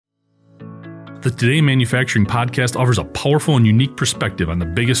The Today in Manufacturing podcast offers a powerful and unique perspective on the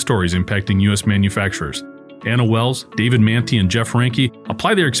biggest stories impacting U.S. manufacturers. Anna Wells, David Manti, and Jeff Ranke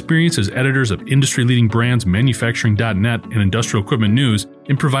apply their experience as editors of industry-leading brands Manufacturing.net and Industrial Equipment News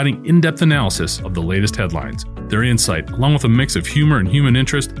in providing in-depth analysis of the latest headlines. Their insight, along with a mix of humor and human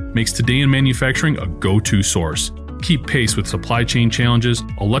interest, makes Today in Manufacturing a go-to source. Keep pace with supply chain challenges,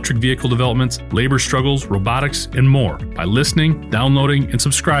 electric vehicle developments, labor struggles, robotics, and more by listening, downloading, and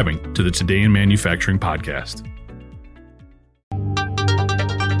subscribing to the Today in Manufacturing podcast.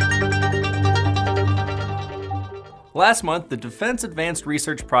 Last month, the Defense Advanced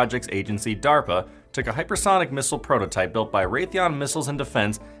Research Projects Agency, DARPA, took a hypersonic missile prototype built by Raytheon Missiles and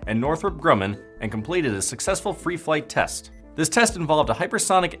Defense and Northrop Grumman and completed a successful free-flight test. This test involved a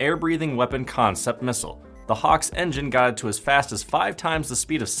hypersonic air-breathing weapon concept missile. The Hawk's engine got it to as fast as 5 times the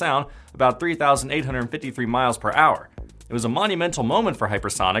speed of sound, about 3,853 miles per hour. It was a monumental moment for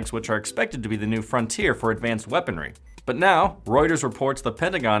hypersonics, which are expected to be the new frontier for advanced weaponry. But now, Reuters reports the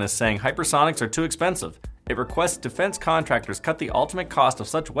Pentagon is saying hypersonics are too expensive. It requests defense contractors cut the ultimate cost of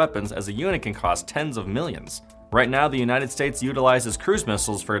such weapons, as a unit can cost tens of millions. Right now, the United States utilizes cruise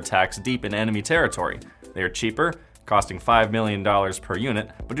missiles for attacks deep in enemy territory. They are cheaper, costing $5 million per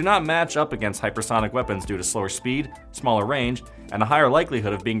unit, but do not match up against hypersonic weapons due to slower speed, smaller range, and a higher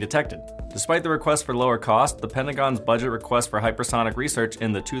likelihood of being detected. Despite the request for lower cost, the Pentagon's budget request for hypersonic research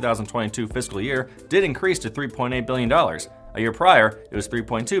in the 2022 fiscal year did increase to $3.8 billion. A year prior, it was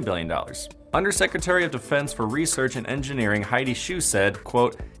 $3.2 billion. Undersecretary of Defense for Research and Engineering Heidi Shyu said,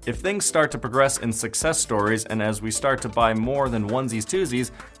 quote, "If things start to progress in success stories and as we start to buy more than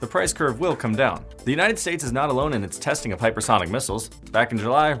onesies-twosies, the price curve will come down." The United States is not alone in its testing of hypersonic missiles. Back in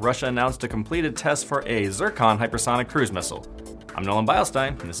July, Russia announced a completed test for a Zircon hypersonic cruise missile. I'm Nolan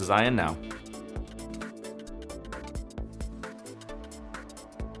Beilstein, and this is IN Now.